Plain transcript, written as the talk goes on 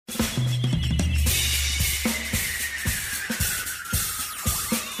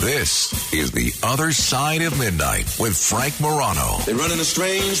This is The Other Side of Midnight with Frank Morano. They're running a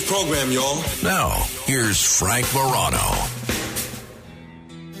strange program, y'all. Now, here's Frank Morano.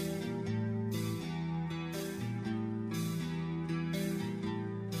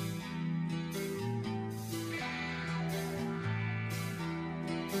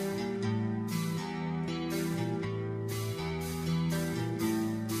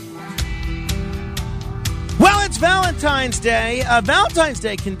 Valentine's Day. Valentine's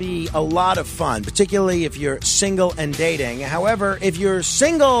Day can be a lot of fun, particularly if you're single and dating. However, if you're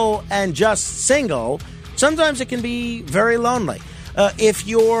single and just single, sometimes it can be very lonely. If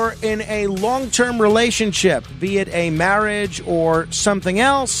you're in a long-term relationship, be it a marriage or something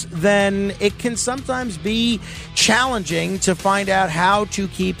else, then it can sometimes be challenging to find out how to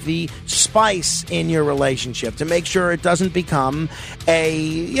keep the spice in your relationship, to make sure it doesn't become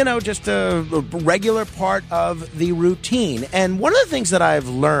just a regular part of the routine. And one of the things that I've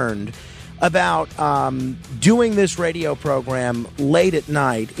learned about doing this radio program late at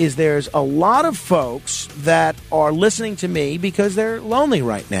night is there's a lot of folks that are listening to me because they're lonely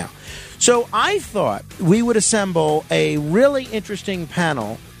right now. So I thought we would assemble a really interesting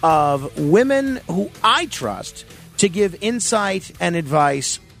panel of women who I trust to give insight and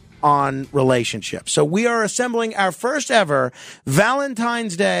advice on relationships. So we are assembling our first ever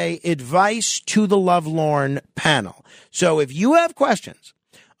Valentine's Day Advice to the Lovelorn panel. So if you have questions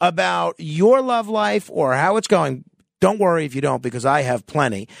about your love life or how it's going, don't worry if you don't, because I have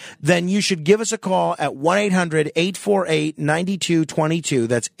plenty, then you should give us a call at 1-800-848-9222.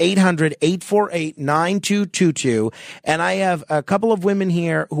 That's 800-848-9222. And I have a couple of women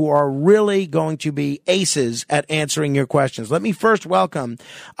here who are really going to be aces at answering your questions. Let me first welcome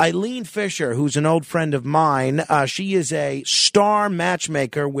Eileen Fisher, who's an old friend of mine. She is a star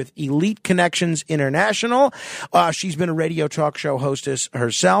matchmaker with Elite Connections International. She's been a radio talk show hostess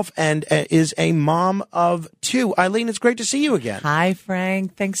herself and is a mom of two. Eileen, it's great to see you again. Hi,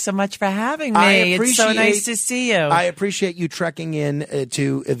 Frank. Thanks so much for having me. It's so nice to see you. I appreciate you trekking in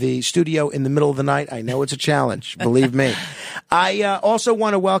to the studio in the middle of the night. I know it's a challenge, believe me. I also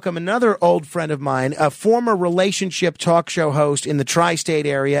want to welcome another old friend of mine, a former relationship talk show host in the tri-state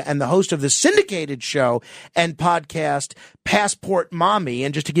area and the host of the syndicated show and podcast Passport Mommy.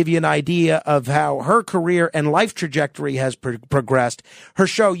 And just to give you an idea of how her career and life trajectory has progressed, her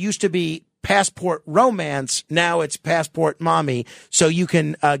show used to be Passport Romance. Now it's Passport Mommy. So you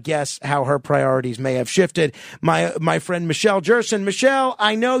can guess how her priorities may have shifted. My friend Michelle Jerson. Michelle,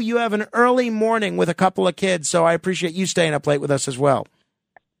 I know you have an early morning with a couple of kids, so I appreciate you staying up late with us as well.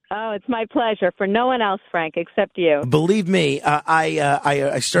 Oh, it's my pleasure. For no one else, Frank, except you. Believe me,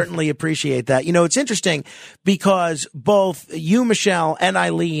 I certainly appreciate that. You know, it's interesting because both you, Michelle, and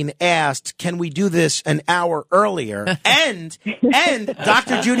Eileen asked, can we do this an hour earlier? And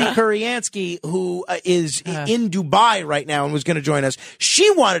Dr. Judy Kuriansky, who is in Dubai right now and was going to join us,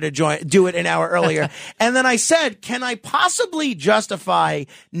 she wanted to do it an hour earlier. And then I said, can I possibly justify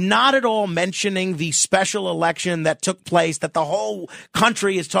not at all mentioning the special election that took place that the whole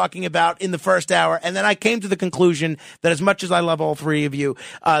country is talking about in the first hour? And then I came to the conclusion that as much as I love all three of you,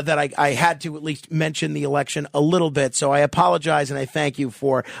 that I had to at least mention the election a little bit. So I apologize and I thank you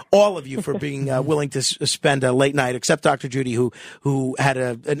for all of you for being willing to spend a late night, except Dr. Judy, who had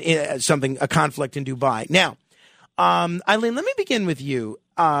a conflict in Dubai. Now, Eileen, let me begin with you,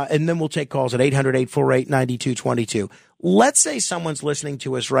 and then we'll take calls at 800-848-9222. Let's say someone's listening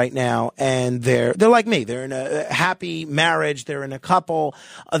to us right now and they're like me. They're in a happy marriage. They're in a couple.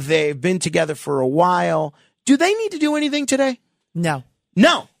 They've been together for a while. Do they need to do anything today? No.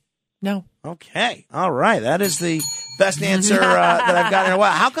 No. No. Okay. All right. That is the best answer that I've gotten in a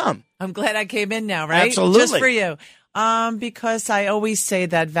while. How come? I'm glad I came in now, right? Absolutely. Just for you. Because I always say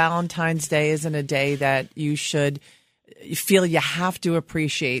that Valentine's Day isn't a day that you should feel you have to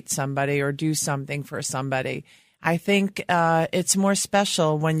appreciate somebody or do something for somebody. I think it's more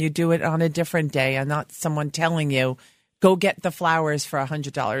special when you do it on a different day and not someone telling you, go get the flowers for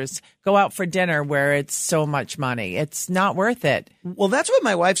 $100. Go out for dinner where it's so much money. It's not worth it. Well, that's what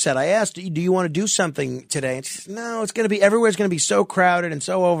my wife said. I asked, do you want to do something today? And she said, no, everywhere's going to be so crowded and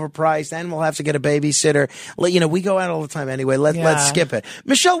so overpriced, and we'll have to get a babysitter. You know, we go out all the time anyway. Let's skip it.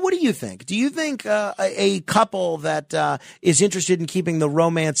 Michelle, what do you think? Do you think a couple that is interested in keeping the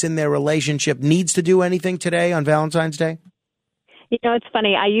romance in their relationship needs to do anything today on Valentine's Day? You know, it's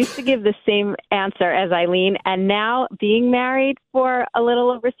funny. I used to give the same answer as Eileen, and now being married for a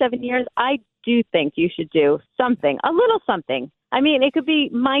little over 7 years, I do think you should do something, a little something. I mean, it could be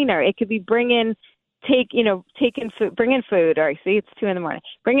minor. It could be bring in food, or see, it's 2 a.m.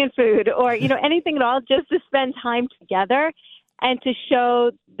 Bring in food, or, anything at all, just to spend time together. and to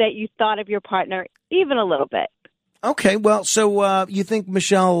show that you thought of your partner even a little bit. Okay, well, so you think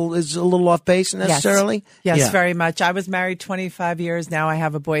Michelle is a little off base necessarily? Yes, very much. I was married 25 years. Now I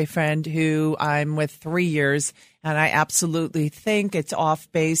have a boyfriend who I'm with 3 years, and I absolutely think it's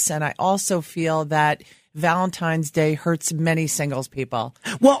off base. And I also feel that Valentine's Day hurts many singles people.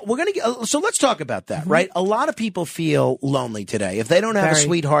 Well, we're going to so let's talk about that, right? A lot of people feel lonely today. If they don't have a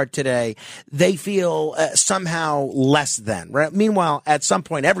sweetheart today, they feel somehow less than, right? Meanwhile, at some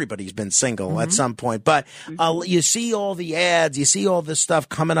point, everybody's been single at some point. But you see all the ads, you see all this stuff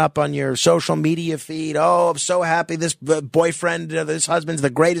coming up on your social media feed. Oh, I'm so happy this boyfriend, this husband's the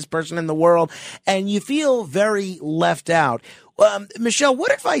greatest person in the world. And you feel very left out. Michelle,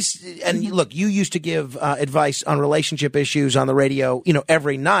 what advice, and look, you used to give advice on relationship issues on the radio,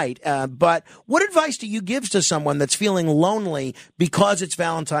 every night, but what advice do you give to someone that's feeling lonely because it's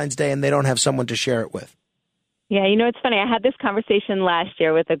Valentine's Day and they don't have someone to share it with? Yeah, it's funny. I had this conversation last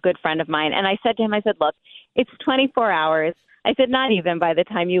year with a good friend of mine, and I said to him, look, it's 24 hours. I said, not even by the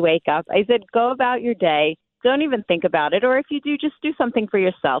time you wake up. I said, go about your day. Don't even think about it. Or if you do, just do something for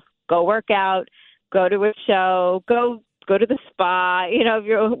yourself. Go work out, go to a show, go to the spa, if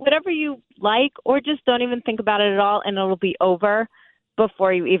you're, whatever you like, or just don't even think about it at all, and it'll be over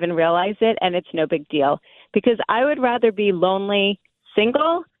before you even realize it, and it's no big deal. Because I would rather be lonely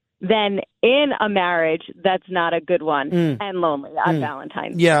single than in a marriage that's not a good one and lonely on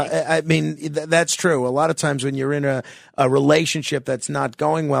Valentine's Day. Yeah, I mean, that's true. A lot of times when you're in a relationship that's not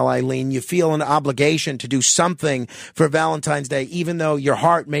going well, Eileen, you feel an obligation to do something for Valentine's Day, even though your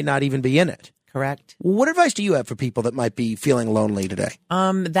heart may not even be in it. Correct. What advice do you have for people that might be feeling lonely today?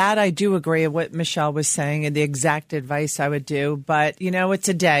 That I do agree with what Michelle was saying and the exact advice I would do. But, it's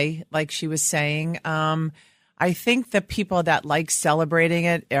a day, like she was saying. I think the people that like celebrating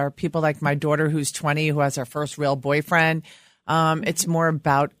it are people like my daughter, who's 20, who has her first real boyfriend. It's more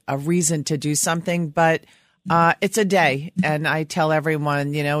about a reason to do something. But it's a day. And I tell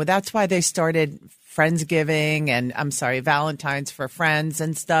everyone, that's why they started Friendsgiving and, Valentine's for friends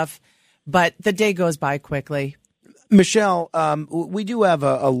and stuff. But the day goes by quickly. Michelle, we do have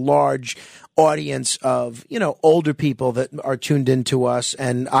a large audience of, older people that are tuned into us.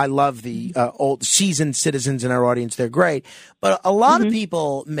 And I love the old seasoned citizens in our audience. They're great. But a lot of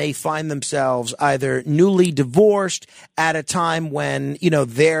people may find themselves either newly divorced at a time when,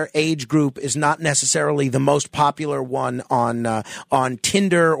 their age group is not necessarily the most popular one on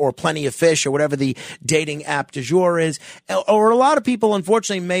Tinder or Plenty of Fish or whatever the dating app du jour is. Or a lot of people,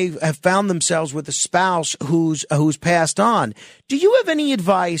 unfortunately, may have found themselves with a spouse who's passed on. Do you have any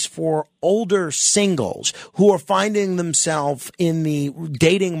advice for older singles who are finding themselves in the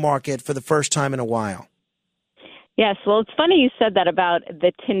dating market for the first time in a while? Yes, well, it's funny you said that about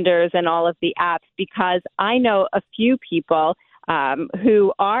the Tinders and all of the apps, because I know a few people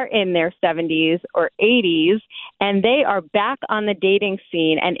who are in their 70s or 80s, and they are back on the dating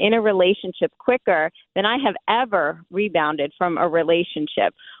scene and in a relationship quicker than I have ever rebounded from a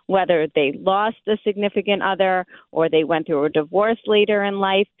relationship, whether they lost a significant other or they went through a divorce later in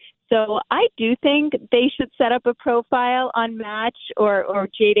life. So I do think they should set up a profile on Match or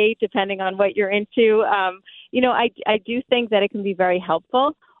JDate, depending on what you're into. I do think that it can be very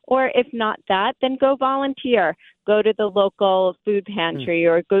helpful. Or if not that, then go volunteer. Go to the local food pantry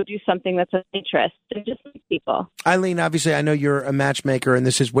or go do something that's of interest and just meet people. Eileen, obviously, I know you're a matchmaker and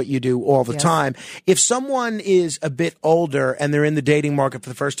this is what you do all the time. If someone is a bit older and they're in the dating market for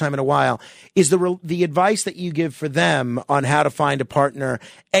the first time in a while, is the advice that you give for them on how to find a partner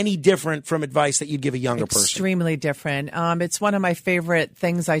any different from advice that you'd give a younger person? Extremely different. It's one of my favorite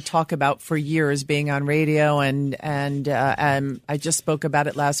things I talk about for years, being on radio, and I just spoke about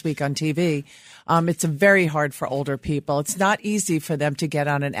it last week on TV. It's very hard for older people. It's not easy for them to get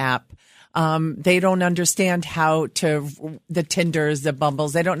on an app. They don't understand the Tinders, the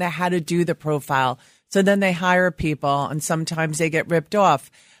Bumbles. They don't know how to do the profile. So then they hire people, and sometimes they get ripped off.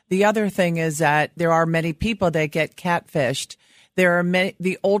 The other thing is that there are many people that get catfished.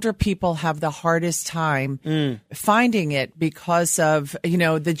 The older people have the hardest time finding it because of,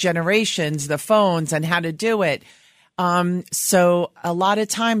 the generations, the phones, and how to do it. So a lot of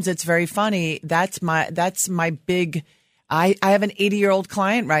times it's very funny. That's my big, I have an 80-year-old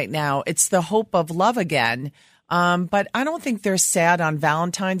client right now. It's the hope of love again. But I don't think they're sad on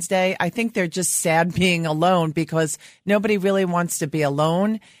Valentine's Day. I think they're just sad being alone because nobody really wants to be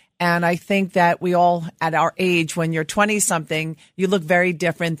alone. And I think that we all, at our age, when you're 20-something, you look very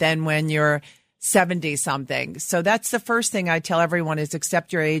different than when you're 70-something. So that's the first thing I tell everyone is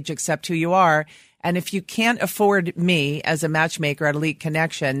accept your age, accept who you are. And if you can't afford me as a matchmaker at Elite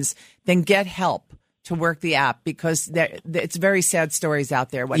Connections, then get help. to work the app because it's very sad stories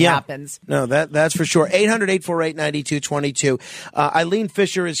out there. What Yeah. happens? No, that's for sure. 800-848-9222. Eileen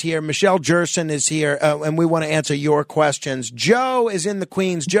Fisher is here. Michelle Jerson is here, and we want to answer your questions. Joe is in the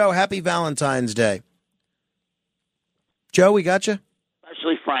Queens. Joe, happy Valentine's Day. Joe, we got you?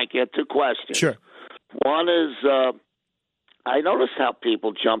 Actually, Frank, you had two questions. Sure. One is I notice how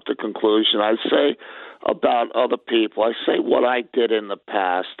people jump to conclusion. I say about other people. I say what I did in the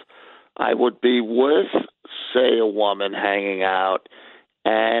past. I would be with, say, a woman hanging out,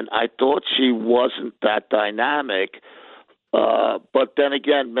 and I thought she wasn't that dynamic. But then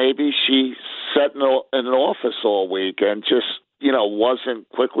again, maybe she sat in an office all week and just, wasn't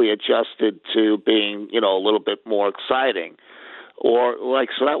quickly adjusted to being, a little bit more exciting.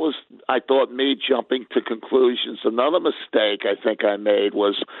 So that was, I thought, me jumping to conclusions. Another mistake I think I made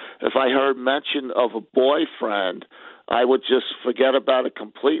was if I heard mention of a boyfriend, I would just forget about it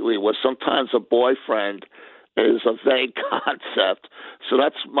completely, where sometimes a boyfriend is a vague concept. So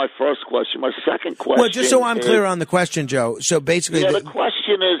that's my first question. My second question Well, just so I'm clear on the question, Joe. So basically... the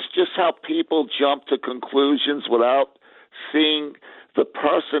question is just how people jump to conclusions without seeing the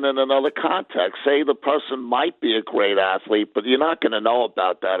person in another context. Say the person might be a great athlete, but you're not going to know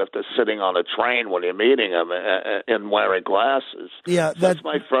about that if they're sitting on a train when you're meeting them and wearing glasses. Yeah, that's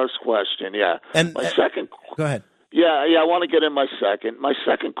my first question, yeah. And my second... Go ahead. Yeah, I want to get in my second. My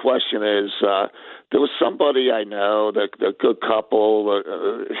second question is, there was somebody I know, the good couple,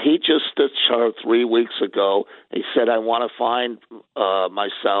 he just ditched her 3 weeks ago. He said, I want to find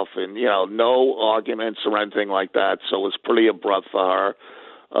myself, and, no arguments or anything like that, so it was pretty abrupt for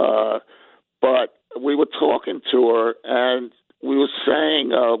her. But we were talking to her, and we were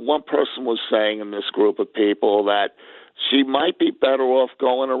saying, one person was saying in this group of people that she might be better off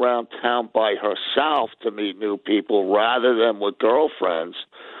going around town by herself to meet new people rather than with girlfriends,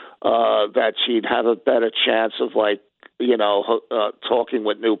 that she'd have a better chance of, talking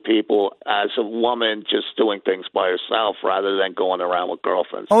with new people as a woman just doing things by herself rather than going around with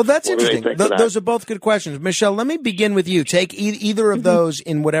girlfriends. Oh, that's What do you interesting. think of that? Those are both good questions. Michelle, let me begin with you. Take either of those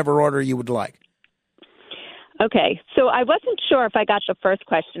in whatever order you would like. Okay, so I wasn't sure if I got the first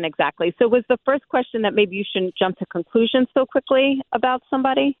question exactly. So was the first question that maybe you shouldn't jump to conclusions so quickly about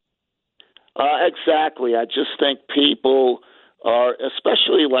somebody? Exactly. I just think people are,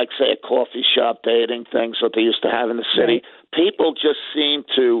 especially like, say, a coffee shop dating things that they used to have in the city, people just seem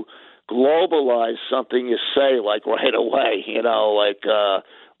to globalize something you say, right away,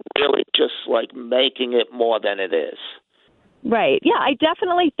 really just, making it more than it is. Right. Yeah, I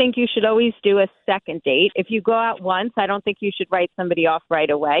definitely think you should always do a second date. If you go out once, I don't think you should write somebody off right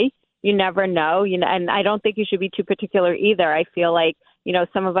away. You never know. And I don't think you should be too particular either. I feel like,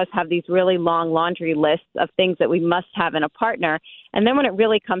 some of us have these really long laundry lists of things that we must have in a partner. And then when it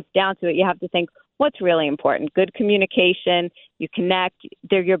really comes down to it, you have to think, what's really important? Good communication, you connect,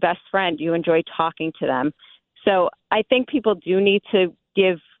 they're your best friend, you enjoy talking to them. So I think people do need to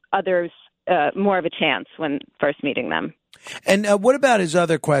give others more of a chance when first meeting them. And what about his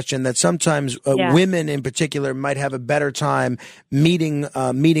other question that sometimes women in particular might have a better time meeting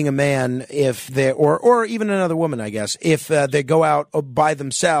a man if they or even another woman, I guess, if they go out by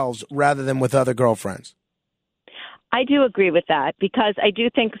themselves rather than with other girlfriends? I do agree with that because I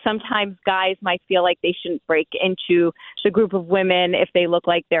do think sometimes guys might feel like they shouldn't break into the group of women if they look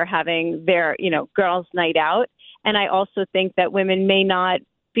like they're having their, girls' night out. And I also think that women may not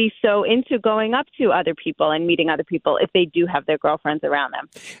be so into going up to other people and meeting other people if they do have their girlfriends around them.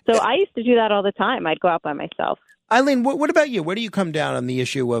 So I used to do that all the time. I'd go out by myself. Eileen, what about you? Where do you come down on the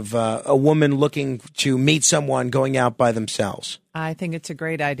issue of a woman looking to meet someone going out by themselves? I think it's a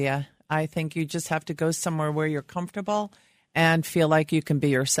great idea. I think you just have to go somewhere where you're comfortable and feel like you can be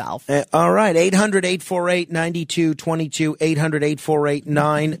yourself. All right. 800-848-9222.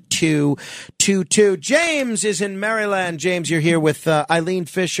 800-848-9222. James is in Maryland. James, you're here with Eileen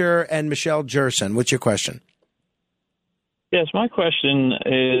Fisher and Michelle Jerson. What's your question? Yes, my question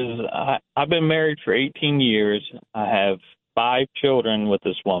is, I've been married for 18 years. I have 5 children with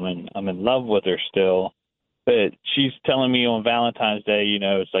this woman. I'm in love with her still. But she's telling me on Valentine's Day,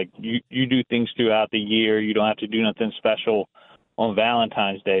 it's like you do things throughout the year. You don't have to do nothing special on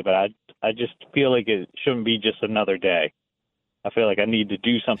Valentine's Day. But I just feel like it shouldn't be just another day. I feel like I need to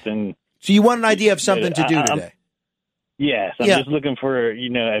do something. So you want an idea of something to do today? Yes. I'm just looking for,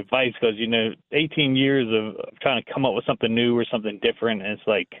 advice because, 18 years of trying to come up with something new or something different. And it's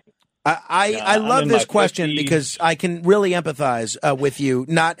like. I love this question because I can really empathize with you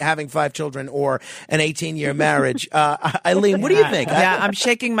not having 5 children or an 18-year marriage. Eileen, what do you think? Yeah, I'm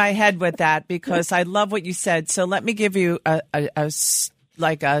shaking my head with that because I love what you said. So let me give you a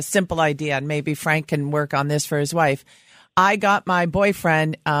like a simple idea, and maybe Frank can work on this for his wife. I got my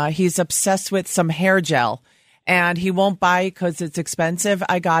boyfriend, he's obsessed with some hair gel, and he won't buy it because it's expensive.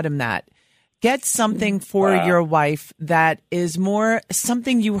 I got him that. Get something for your wife that is more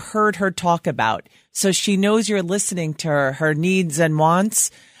something you heard her talk about, so she knows you're listening to her needs and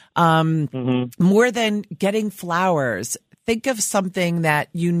wants. More than getting flowers, think of something that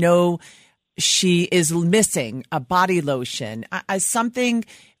you know she is missing, a body lotion, something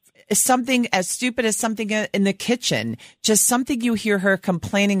as stupid as something in the kitchen, just something you hear her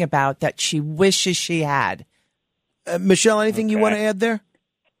complaining about that she wishes she had. Michelle, anything you want to add there?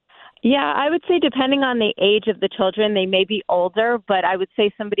 Yeah, I would say depending on the age of the children, they may be older, but I would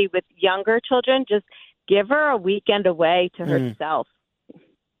say somebody with younger children, just give her a weekend away to herself.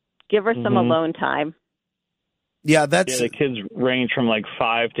 Give her some alone time. Yeah, the kids range from like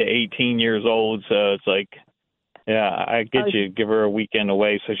 5 to 18 years old, so it's like, yeah, I get you. Give her a weekend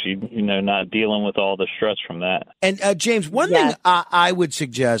away so she, not dealing with all the stress from that. And James, one thing I would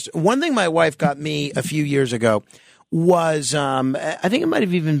suggest, one thing my wife got me a few years ago was, I think it might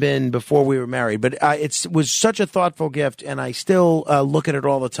have even been before we were married, but it was such a thoughtful gift, and I still look at it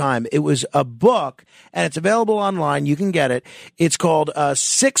all the time. It was a book, and it's available online. You can get it. It's called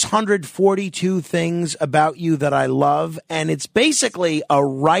 642 Things About You That I Love, and it's basically a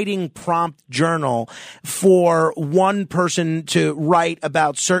writing prompt journal for one person to write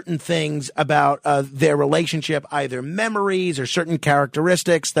about certain things about their relationship, either memories or certain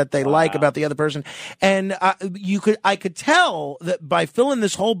characteristics that they like about the other person. And I could tell that by filling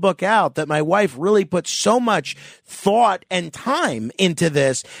this whole book out that my wife really put so much thought and time into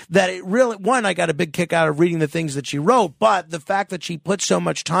this that it really, one, I got a big kick out of reading the things that she wrote, but the fact that she put so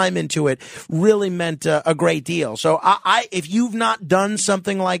much time into it really meant a great deal. So if you've not done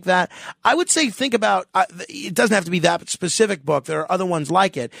something like that, I would say think about, it doesn't have to be that specific book. There are other ones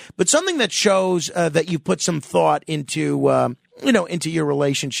like it, but something that shows that you put some thought into into your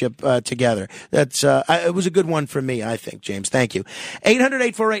relationship together. That's it was a good one for me, I think, James. Thank you.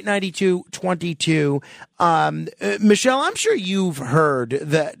 800-848-9222. Michelle, I'm sure you've heard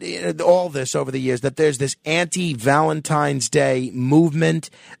that all this over the years, that there's this anti-Valentine's Day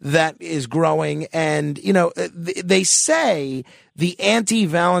movement that is growing. And, they say the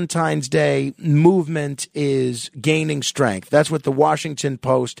anti-Valentine's Day movement is gaining strength. That's what the Washington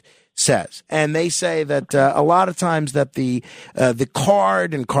Post says. And they say that a lot of times that the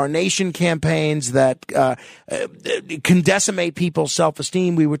card and carnation campaigns that can decimate people's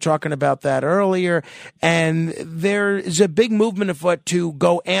self-esteem. We were talking about that earlier. And there is a big movement afoot to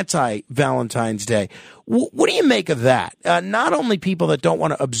go anti-Valentine's Day. What do you make of that? Not only people that don't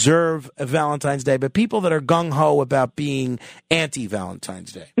want to observe Valentine's Day, but people that are gung-ho about being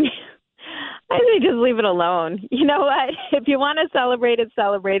anti-Valentine's Day. I say just leave it alone. You know what? If you want to celebrate it,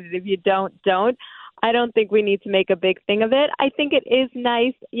 celebrate it. If you don't. I don't think we need to make a big thing of it. I think it is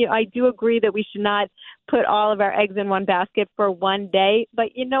nice. I do agree that we should not put all of our eggs in one basket for one day.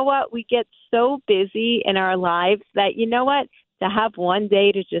 But you know what? We get so busy in our lives that, to have one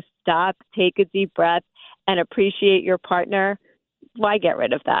day to just stop, take a deep breath, and appreciate your partner, why get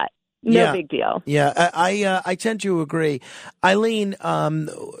rid of that? No big deal. Yeah, I tend to agree. Eileen,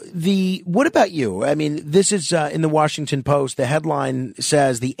 what about you? I mean, this is in the Washington Post. The headline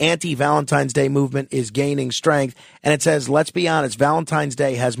says the anti-Valentine's Day movement is gaining strength. And it says, let's be honest, Valentine's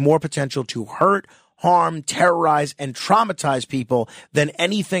Day has more potential to hurt, harm, terrorize, and traumatize people than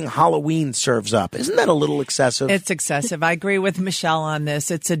anything Halloween serves up. Isn't that a little excessive? It's excessive. I agree with Michelle on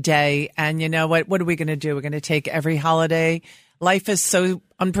this. It's a day. And you know what? What are we going to do? We're going to take every holiday. Life is so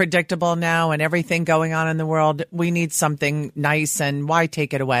unpredictable now and everything going on in the world. We need something nice, and why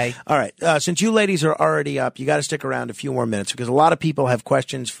take it away? All right. Since you ladies are already up, you got to stick around a few more minutes because a lot of people have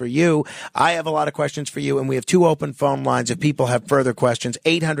questions for you. I have a lot of questions for you, and we have two open phone lines if people have further questions.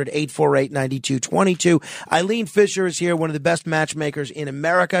 800-848-9222. Eileen Fisher is here, one of the best matchmakers in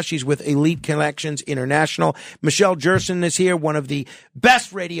America. She's with Elite Connections International. Michelle Jerson is here, one of the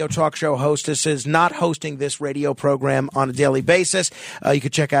best radio talk show hostesses, not hosting this radio program on a daily basis. You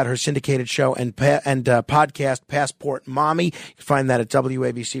can check out her syndicated show and podcast, Passport Mommy. You can find that at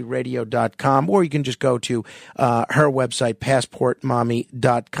WABCradio.com, or you can just go to her website,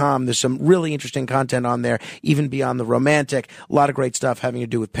 PassportMommy.com. There's some really interesting content on there, even beyond the romantic. A lot of great stuff having to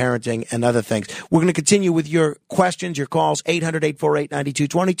do with parenting and other things. We're going to continue with your questions, your calls,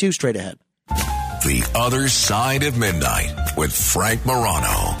 800-848-9222, straight ahead. The Other Side of Midnight with Frank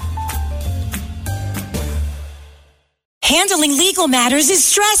Morano. Handling legal matters is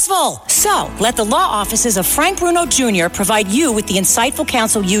stressful. So, let the law offices of Frank Bruno Jr. provide you with the insightful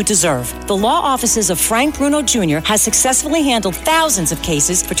counsel you deserve. The law offices of Frank Bruno Jr. has successfully handled thousands of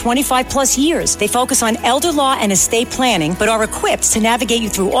cases for 25 plus years. They focus on elder law and estate planning, but are equipped to navigate you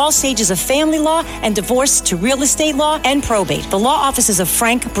through all stages of family law and divorce to real estate law and probate. The law offices of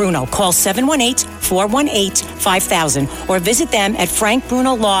Frank Bruno. Call 718-418-5000 or visit them at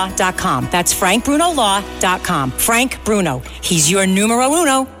frankbrunolaw.com. That's frankbrunolaw.com. Frank Bruno. He's your numero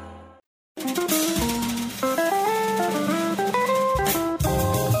uno.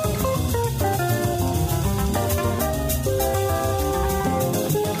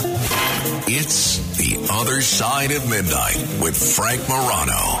 It's The Other Side of Midnight with Frank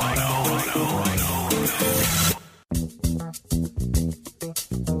Morano.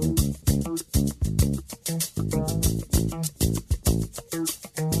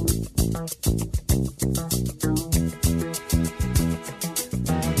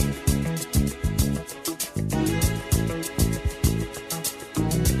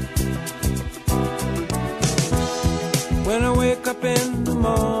 When I wake up in the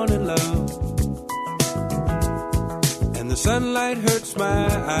morning, love, and the sunlight hurts my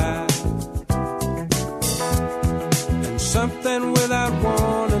eyes, and something without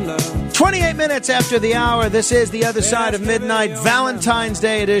warning, love. 28 minutes after the hour, this is The Other Side of Midnight, Valentine's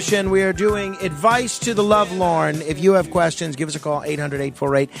Day edition. We are doing Advice to the Lovelorn. If you have questions, give us a call,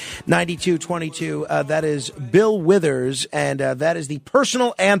 800-848-9222. That is Bill Withers, and that is the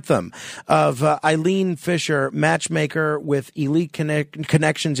personal anthem of Eileen Fisher, matchmaker with Elite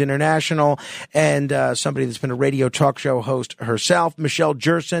Connections International, and somebody that's been a radio talk show host herself. Michelle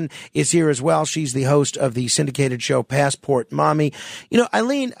Jerson is here as well. She's the host of the syndicated show Passport Mommy. You know,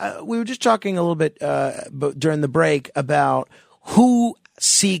 Eileen, we were just talking a little bit during the break about who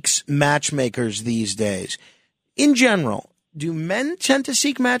seeks matchmakers these days. In general, do men tend to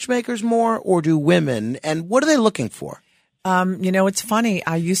seek matchmakers more, or do women? And what are they looking for? You know, it's funny.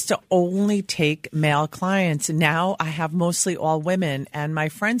 I used to only take male clients. Now I have mostly all women. And my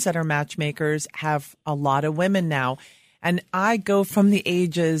friends that are matchmakers have a lot of women now. And I go from the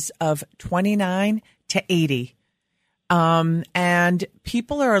ages of 29 to 80. And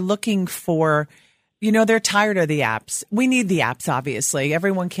people are looking for, you know, they're tired of the apps. We need the apps, obviously.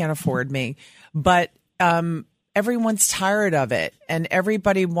 Everyone can't afford me, but, everyone's tired of it, and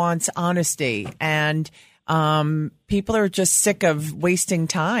everybody wants honesty, and, people are just sick of wasting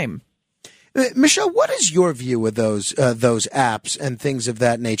time. Michelle, what is your view of those apps and things of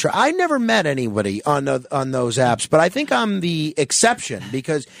that nature? I never met anybody on those apps, but I think I'm the exception,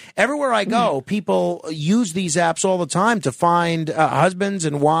 because everywhere I go, people use these apps all the time to find husbands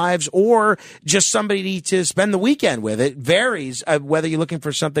and wives, or just somebody to spend the weekend with. It varies whether you're looking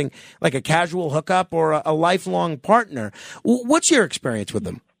for something like a casual hookup or a lifelong partner. What's your experience with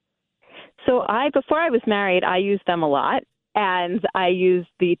them? So before I was married, I used them a lot. And I used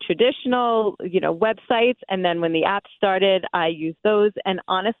the traditional, websites. And then when the app started, I used those. And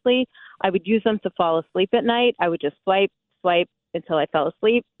honestly, I would use them to fall asleep at night. I would just swipe until I fell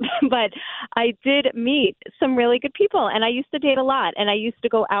asleep. But I did meet some really good people. And I used to date a lot. And I used to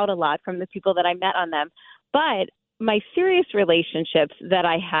go out a lot from the people that I met on them. But my serious relationships that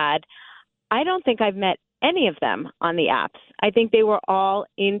I had, I don't think I've met any of them on the apps. I think they were all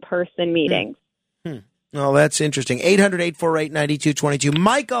in-person meetings. Oh, that's interesting. 800-848-9222.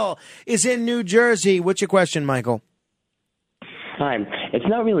 Michael is in New Jersey. What's your question, Michael? Hi. It's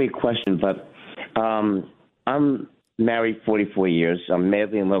not really a question, but I'm married 44 years. I'm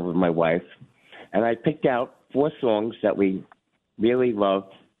madly in love with my wife. And I picked out 4 songs that we really love.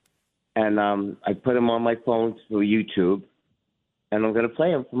 And I put them on my phone through YouTube. And I'm going to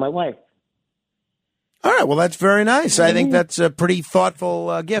play them for my wife. All right. Well, that's very nice. I think that's a pretty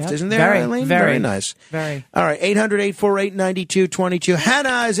thoughtful gift, isn't there, Eileen? Very nice. Very. All right. 800-848-9222.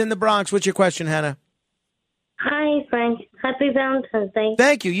 Hannah is in the Bronx. What's your question, Hannah? Hi, Frank. Happy Valentine's Day.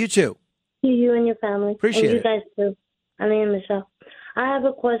 Thank you. You too. You and your family. Appreciate it. And you guys too. Eileen and Michelle. I have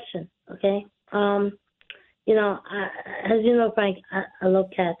a question, okay? As you know, Frank, I love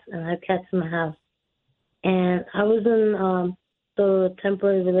cats, and I have cats in my house. And I was in a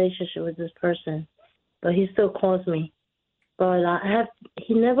temporary relationship with this person. But he still calls me. But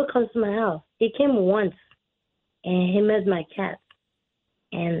he never comes to my house. He came once, and he met my cat.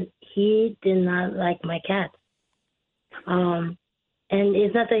 And he did not like my cat. And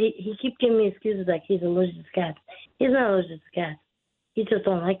it's not that he keep giving me excuses like he's allergic to cats. He's not allergic to cats. He just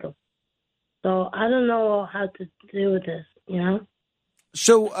don't like them. So I don't know how to deal with this,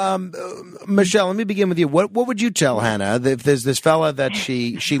 So, Michelle, let me begin with you. What would you tell Hannah if there's this fella that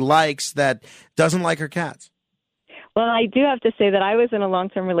she likes that doesn't like her cats? Well, I do have to say that I was in a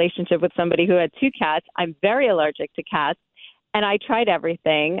long-term relationship with somebody who had 2 cats. I'm very allergic to cats, and I tried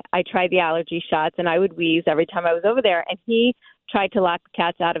everything. I tried the allergy shots, and I would wheeze every time I was over there. And he tried to lock the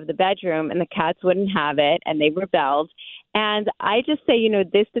cats out of the bedroom, and the cats wouldn't have it, and they rebelled. And I just say,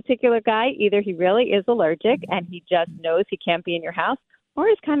 this particular guy, either he really is allergic and he just knows he can't be in your house, or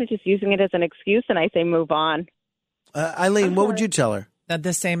he's kind of just using it as an excuse, and I say move on. Eileen, what would you tell her?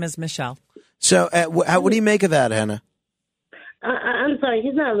 The same as Michelle. So what do you make of that, Hannah? I'm sorry,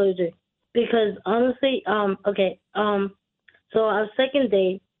 he's not allergic. Because honestly, so our second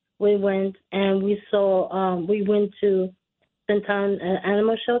date, we went and we went to spend time at an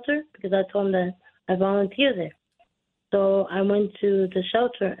animal shelter because I told him that I volunteer there. So I went to the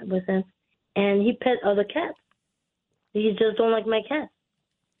shelter with him, and he pet other cats. He just don't like my cat.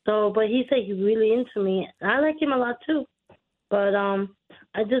 So, but he said he's really into me. I like him a lot too. But I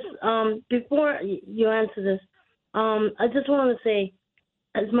just before you answer this, I just want to say,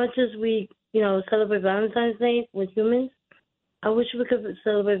 as much as we celebrate Valentine's Day with humans, I wish we could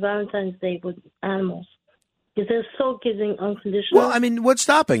celebrate Valentine's Day with animals. Because they're so giving unconditional. Well, I mean, what's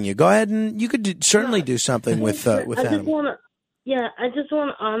stopping you? Go ahead and you could certainly do something with animals. I just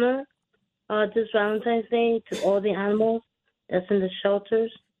want to honor this Valentine's Day to all the animals that's in the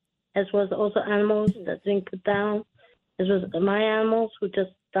shelters, as well as also animals that's being put down, as well as my animals who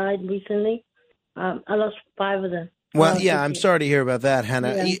just died recently. I lost 5 of them. Well, yeah, I'm sorry to hear about that,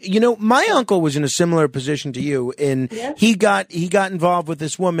 Hannah. Yeah. My uncle was in a similar position to you. He got involved with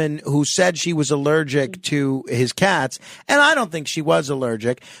this woman who said she was allergic to his cats, and I don't think she was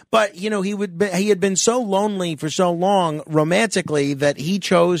allergic. But he had been so lonely for so long romantically that he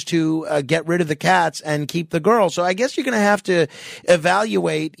chose to get rid of the cats and keep the girl. So I guess you're going to have to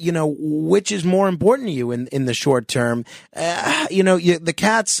evaluate, which is more important to you in the short term. The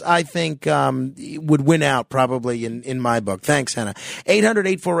cats, I think, would win out probably in my book. Thanks, Hannah.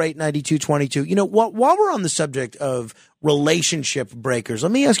 800-848-9222. While we're on the subject of relationship breakers,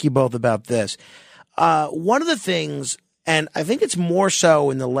 let me ask you both about this. One of the things, and I think it's more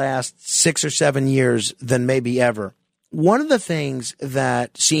so in the last 6 or 7 years than maybe ever, one of the things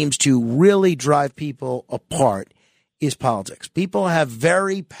that seems to really drive people apart is politics. People have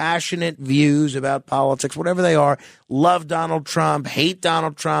very passionate views about politics, whatever they are, love Donald Trump, hate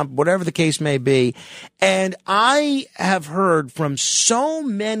Donald Trump, whatever the case may be. And I have heard from so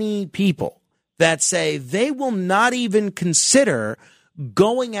many people that say they will not even consider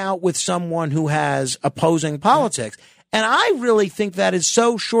going out with someone who has opposing politics. And I really think that is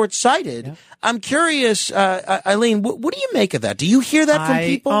so short-sighted. Yeah. I'm curious, Eileen, what do you make of that? Do you hear that from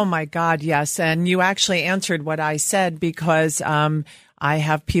people? Oh, my God, yes. And you actually answered what I said because I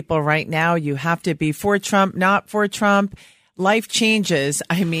have people right now, you have to be for Trump, not for Trump. Life changes.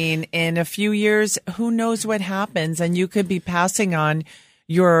 I mean, in a few years, who knows what happens? And you could be passing on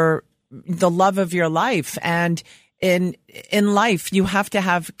the love of your life. And in life, you have to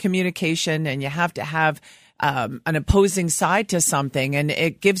have communication and you have to have an opposing side to something, and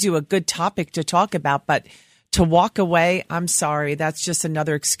it gives you a good topic to talk about. But to walk away, I'm sorry, that's just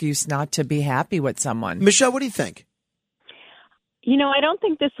another excuse not to be happy with someone. Michelle, what do you think? I don't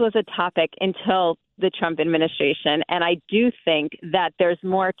think this was a topic until the Trump administration, and I do think that there's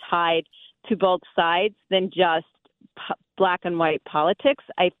more tied to both sides than just black and white politics.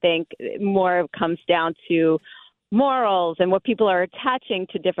 I think more comes down to morals and what people are attaching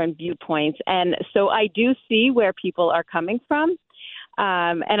to different viewpoints. And so I do see where people are coming from.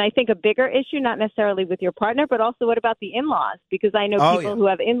 And I think a bigger issue, not necessarily with your partner, but also what about the in-laws? Because I know people who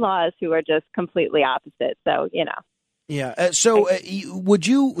have in-laws who are just completely opposite. So, Yeah. So would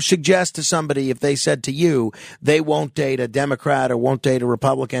you suggest to somebody, if they said to you they won't date a Democrat or won't date a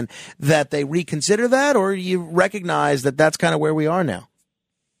Republican, that they reconsider that, or you recognize that that's kind of where we are now?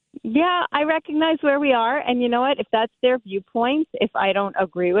 Yeah, I recognize where we are. And you know what? If that's their viewpoint, if I don't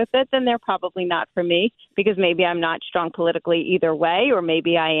agree with it, then they're probably not for me, because maybe I'm not strong politically either way, or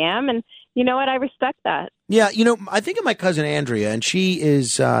maybe I am. And you know what? I respect that. Yeah, I think of my cousin Andrea, and she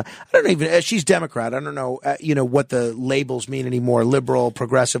is, she's Democrat. I don't know, what the labels mean anymore, liberal,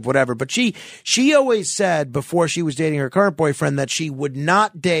 progressive, whatever. But she always said before she was dating her current boyfriend that she would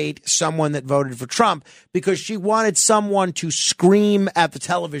not date someone that voted for Trump because she wanted someone to scream at the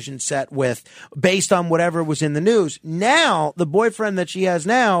television set with based on whatever was in the news. Now, the boyfriend that she has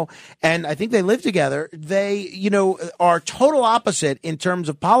now, and I think they live together, they, are total opposite in terms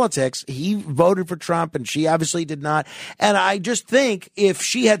of politics. he voted for Trump and she obviously did not. And I just think if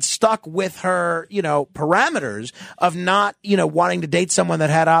she had stuck with her, parameters of not, wanting to date someone that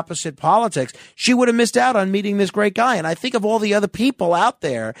had opposite politics, she would have missed out on meeting this great guy. And I think of all the other people out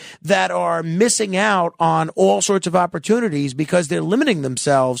there that are missing out on all sorts of opportunities because they're limiting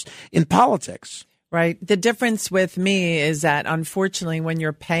themselves in politics. Right. The difference with me is that, unfortunately, when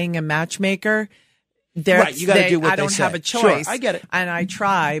you're paying a matchmaker, right, you got to do what I don't say. have a choice. Sure, I get it. And I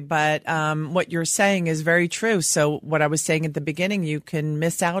try, but what you're saying is very true. So what I was saying at the beginning, you can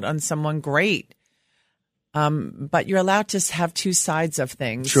miss out on someone great. But you're allowed to have two sides of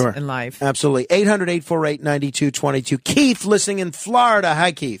things in life. Absolutely. 800-848-9222. Keith, listening in Florida.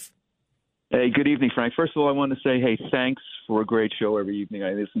 Hi, Keith. Hey, good evening, Frank. First of all, I want to say, hey, thanks for a great show every evening.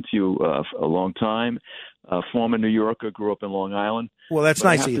 I listen to you a long time. Former New Yorker, grew up in Long Island. Well, that's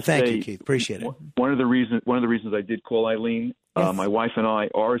nice of you. Thank you, Keith. Appreciate it. One of the reasons I did call Eileen, my wife and I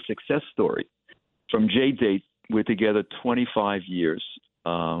are a success story. From J-Date, we're together 25 years.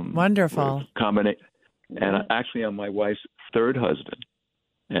 Wonderful. And actually, I'm my wife's third husband.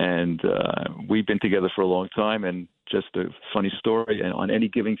 And we've been together for a long time. And just a funny story, and on any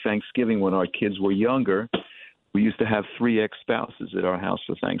given Thanksgiving when our kids were younger, we used to have 3 ex-spouses at our house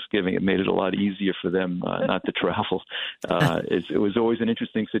for Thanksgiving. It made it a lot easier for them not to travel. It was always an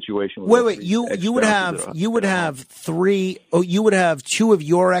interesting situation. Wait, you would have 3. Oh, you would have 2 of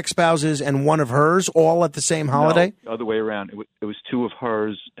your ex-spouses and 1 of hers all at the same holiday? No, other way around. It was 2 of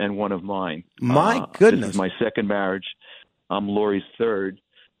hers and 1 of mine. My goodness! This is my second marriage. I'm Lori's third.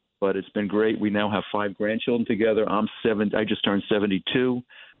 But it's been great. We now have 5 grandchildren together. I just turned 72.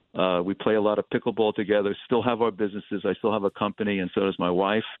 We play a lot of pickleball together, still have our businesses. I still have a company, and so does my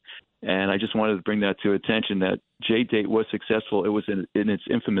wife. And I just wanted to bring that to attention that J-Date was successful. It was in its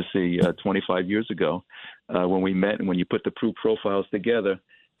infancy 25 years ago when we met, and when you put the profiles together,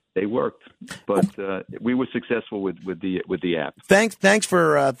 they worked. But we were successful with the app. Thanks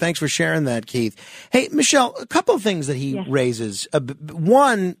for sharing that, Keith. Hey, Michelle, a couple of things that he raises.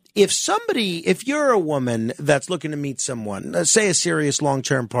 One, if you're a woman that's looking to meet someone, say a serious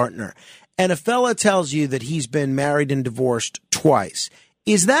long-term partner, and a fella tells you that he's been married and divorced twice,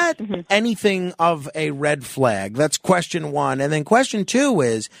 is that anything of a red flag? That's question one. And then question two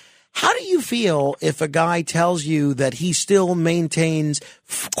is, how do you feel if a guy tells you that he still maintains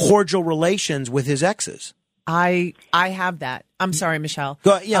cordial relations with his exes? I have that. I'm sorry, Michelle.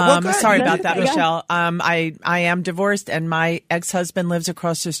 Go ahead. Sorry about that, Michelle. I am divorced, and my ex-husband lives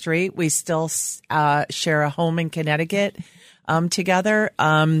across the street. We still share a home in Connecticut together.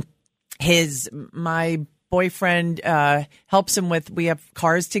 My boyfriend helps him with. We have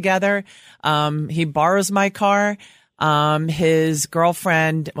cars together. He borrows my car. His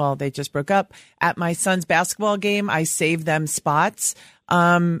girlfriend, well, they just broke up. At my son's basketball game, I saved them spots.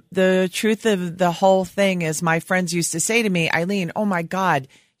 The truth of the whole thing is my friends used to say to me, Eileen, oh my God,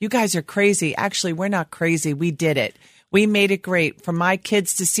 you guys are crazy. Actually, we're not crazy. We did it. We made it great for my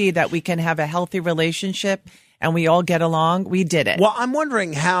kids to see that we can have a healthy relationship and we all get along. We did it. Well, I'm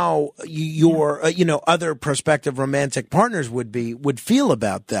wondering how your, other prospective romantic partners would feel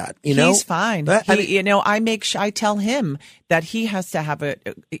about that. He's fine. I tell him that he has to have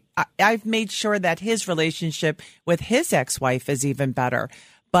I've made sure that his relationship with his ex-wife is even better.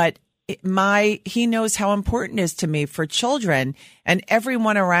 But he knows how important it is to me for children, and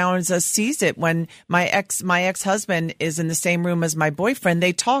everyone around us sees it. When my ex-husband is in the same room as my boyfriend,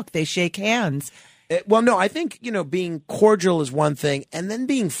 they talk, they shake hands. Well, no, I think, being cordial is one thing, and then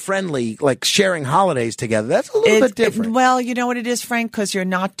being friendly, like sharing holidays together, that's a little bit different. Well, you know what it is, Frank, because you're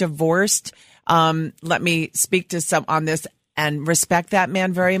not divorced. Let me speak to some on this and respect that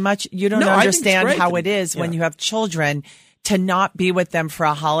man very much. You don't understand how it is when you have children to not be with them for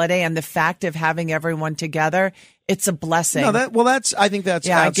a holiday, and the fact of having everyone together, it's a blessing. I think that's outstanding.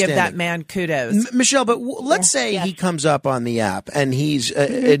 I give that man kudos. Michelle, but let's say he comes up on the app and he's,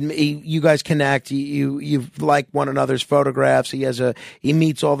 you guys connect, you like one another's photographs,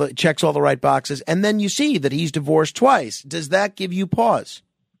 checks all the right boxes, and then you see that he's divorced twice. Does that give you pause?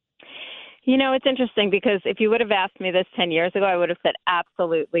 It's interesting because if you would have asked me this 10 years ago, I would have said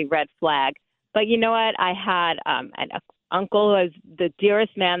absolutely red flag. But you know what? I had an uncle who was the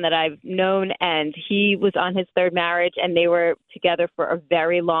dearest man that I've known, and he was on his third marriage, and they were together for a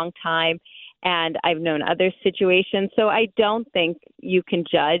very long time. And I've known other situations. So I don't think you can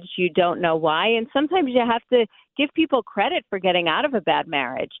judge. You don't know why. And sometimes you have to give people credit for getting out of a bad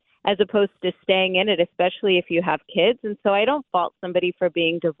marriage as opposed to staying in it, especially if you have kids. And so I don't fault somebody for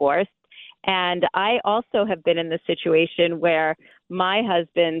being divorced. And I also have been in the situation where my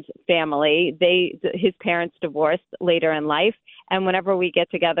husband's family, his parents divorced later in life, And whenever we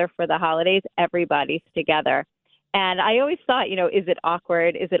get together for the holidays, everybody's together. And I always thought, is it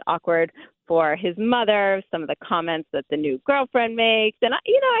awkward? Is it awkward for his mother, some of the comments that the new girlfriend makes? And,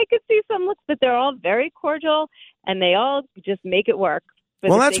 I could see some looks, but they're all very cordial, and they all just make it work.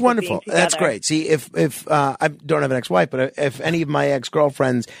 Well, that's wonderful. That's great. See, if I don't have an ex-wife, but if any of my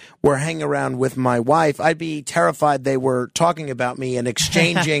ex-girlfriends were hanging around with my wife, I'd be terrified they were talking about me and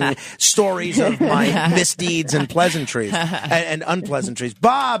exchanging stories of my misdeeds and pleasantries and unpleasantries.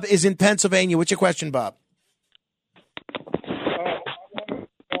 Bob is in Pennsylvania. What's your question, Bob?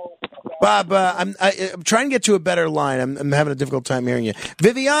 Bob, I'm trying to get to a better line. I'm having a difficult time hearing you.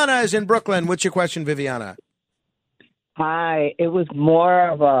 Viviana is in Brooklyn. What's your question, Viviana? Hi. It was more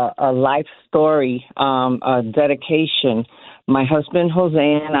of a life story, a dedication. My husband, Jose,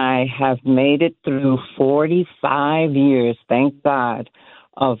 and I have made it through 45 years, thank God,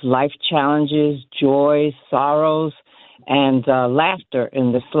 of life challenges, joys, sorrows, and laughter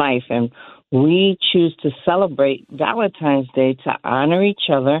in this life. And we choose to celebrate Valentine's Day to honor each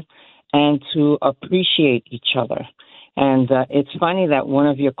other and to appreciate each other. And it's funny that one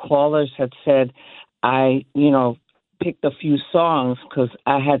of your callers had said, I picked a few songs because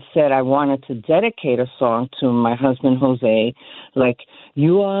I had said I wanted to dedicate a song to my husband, Jose, like,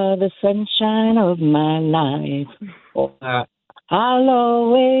 you are the sunshine of my life, or I'll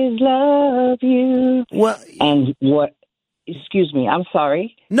always love you. Well, and what... Excuse me. I'm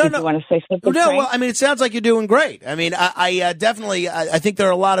sorry. No. You want to say something? No. Frank? Well, I mean, it sounds like you're doing great. I mean, I definitely, I think there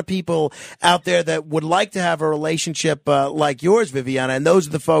are a lot of people out there that would like to have a relationship like yours, Viviana, and those are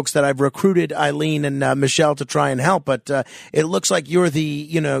the folks that I've recruited Eileen and Michelle to try and help. But it looks like you're the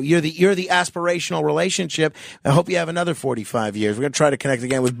aspirational relationship. I hope you have another 45 years. We're going to try to connect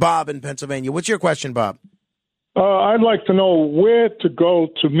again with Bob in Pennsylvania. What's your question, Bob? I'd like to know where to go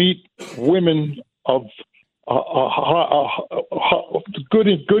to meet women of good,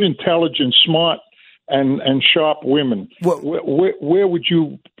 intelligent, smart, and sharp women. Where would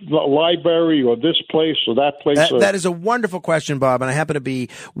you, library or this place or that place? That is a wonderful question, Bob, and I happen to be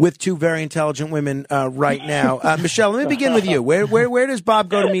with two very intelligent women right now. Michelle, let me begin with you. Where does Bob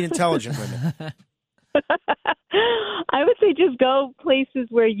go to meet intelligent women? I would say just go places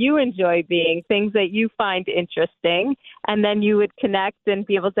where you enjoy being, things that you find interesting, and then you would connect and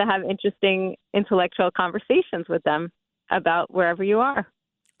be able to have interesting intellectual conversations with them about wherever you are.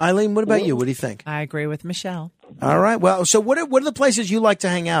 Eileen, what about you? What do you think? I agree with Michelle. All right. Well, so what are the places you like to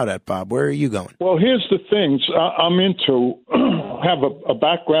hang out at, Bob? Where are you going? Well, here's the things I'm into. Have a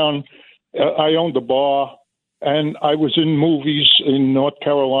background. I owned a bar, and I was in movies in North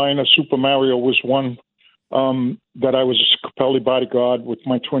Carolina. Super Mario was one that I was a Capelli bodyguard with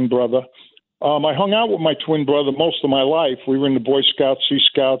my twin brother. I hung out with my twin brother most of my life. We were in the Boy Scouts, Sea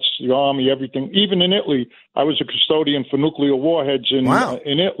Scouts, the Army, everything. Even in Italy, I was a custodian for nuclear warheads in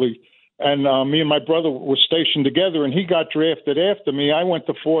Italy. And me and my brother were stationed together, and he got drafted after me. I went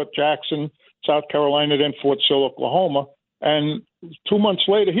to Fort Jackson, South Carolina, then Fort Sill, Oklahoma. And 2 months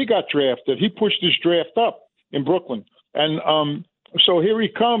later, he got drafted. He pushed his draft up in Brooklyn. And so here he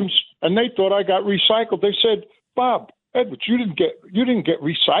comes, and they thought I got recycled. They said, Bob, Edwards, you didn't get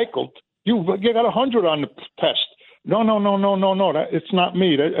recycled. You got 100 on the test. No. It's not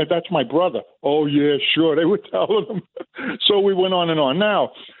me. That's my brother. Oh, yeah, sure. They were telling him. So we went on and on.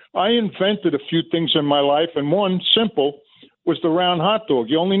 Now, I invented a few things in my life, and one simple was the round hot dog.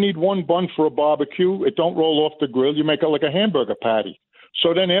 You only need one bun for a barbecue. It don't roll off the grill. You make it like a hamburger patty.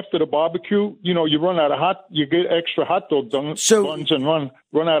 So then after the barbecue, you run out of you get extra hot dog buns and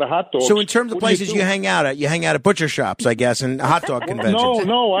run out of hot dogs. So in terms of places you hang out at butcher shops, I guess, and hot dog conventions.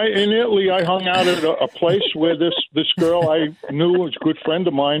 No. In Italy, I hung out at a place where this girl I knew was a good friend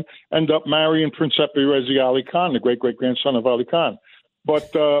of mine ended up marrying Principe Rezi Ali Khan, the great-great-grandson of Ali Khan.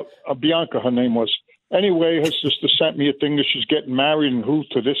 But Bianca, her name was. Anyway, her sister sent me a thing that she's getting married and who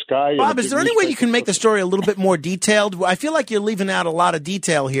to this guy. Bob, is there any way you can make the story a little bit more detailed? I feel like you're leaving out a lot of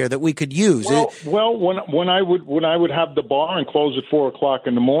detail here that we could use. Well, when I would have the bar and close at 4:00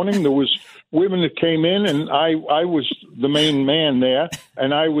 in the morning, there was women that came in, and I was the main man there,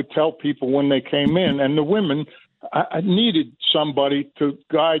 and I would tell people when they came in, and the women, I needed somebody to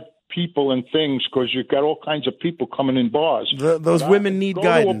guide people and things because you've got all kinds of people coming in bars. Those women need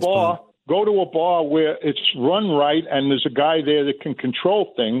guidance. Go to a bar where it's run right and there's a guy there that can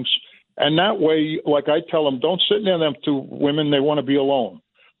control things. And that way, like I tell them, don't sit near them two women. They want to be alone.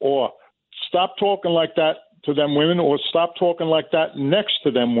 Or stop talking like that to them women, or stop talking like that next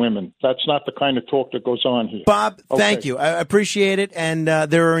to them women. That's not the kind of talk that goes on here. Bob, thank you. I appreciate it. And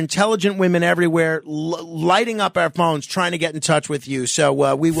there are intelligent women everywhere lighting up our phones trying to get in touch with you.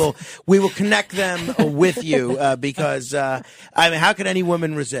 So we will connect them with you because, I mean, how could any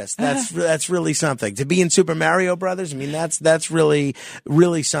woman resist? That's really something. To be in Super Mario Brothers, I mean, that's really,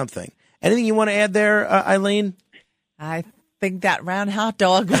 really something. Anything you want to add there, Eileen? I think that round hot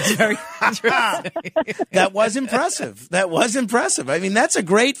dog was very interesting. That was impressive. I mean, that's a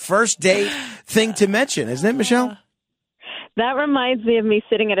great first date thing to mention, isn't it, Michelle? That reminds me of me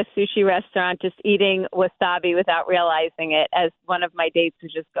sitting at a sushi restaurant just eating wasabi without realizing it, as one of my dates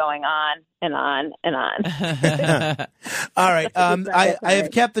was just going on and on and on. All right. I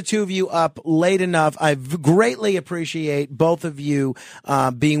have kept the two of you up late enough. I greatly appreciate both of you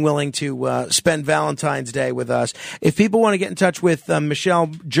being willing to spend Valentine's Day with us. If people want to get in touch with Michelle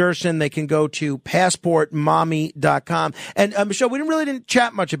Jerson, they can go to passportmommy.com. And Michelle, we didn't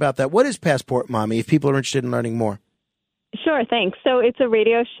chat much about that. What is Passport Mommy if people are interested in learning more? Sure, thanks. So it's a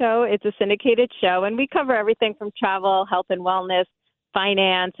radio show. It's a syndicated show, and we cover everything from travel, health and wellness,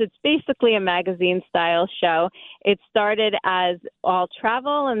 finance. It's basically a magazine-style show. It started as all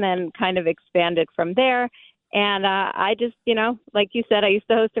travel and then kind of expanded from there. And I just, like you said, I used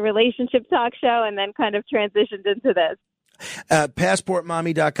to host a relationship talk show and then kind of transitioned into this.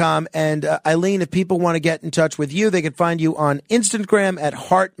 PassportMommy.com. And Eileen, if people want to get in touch with you, they can find you on Instagram at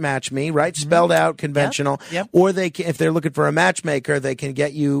HeartMatchMe, right? Mm-hmm. Spelled out, conventional. Yep. Or they can, if they're looking for a matchmaker, they can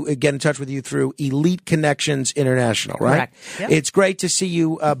get in touch with you through Elite Connections International, right? Correct. Yep. It's great to see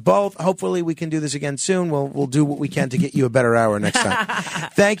you both. Hopefully we can do this again soon. We'll do what we can to get you a better hour next time.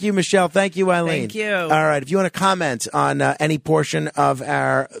 Thank you, Michelle. Thank you, Eileen. Thank you. All right. If you want to comment on any portion of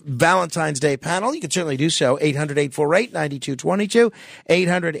our Valentine's Day panel, you can certainly do so. 800-848-9222.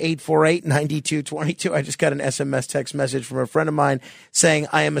 800-848-9222. I just got an SMS text message from a friend of mine saying,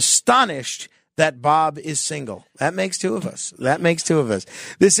 I am astonished that Bob is single. That makes two of us.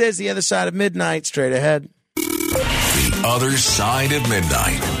 This is The Other Side of Midnight. Straight ahead. The Other Side of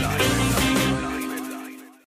Midnight.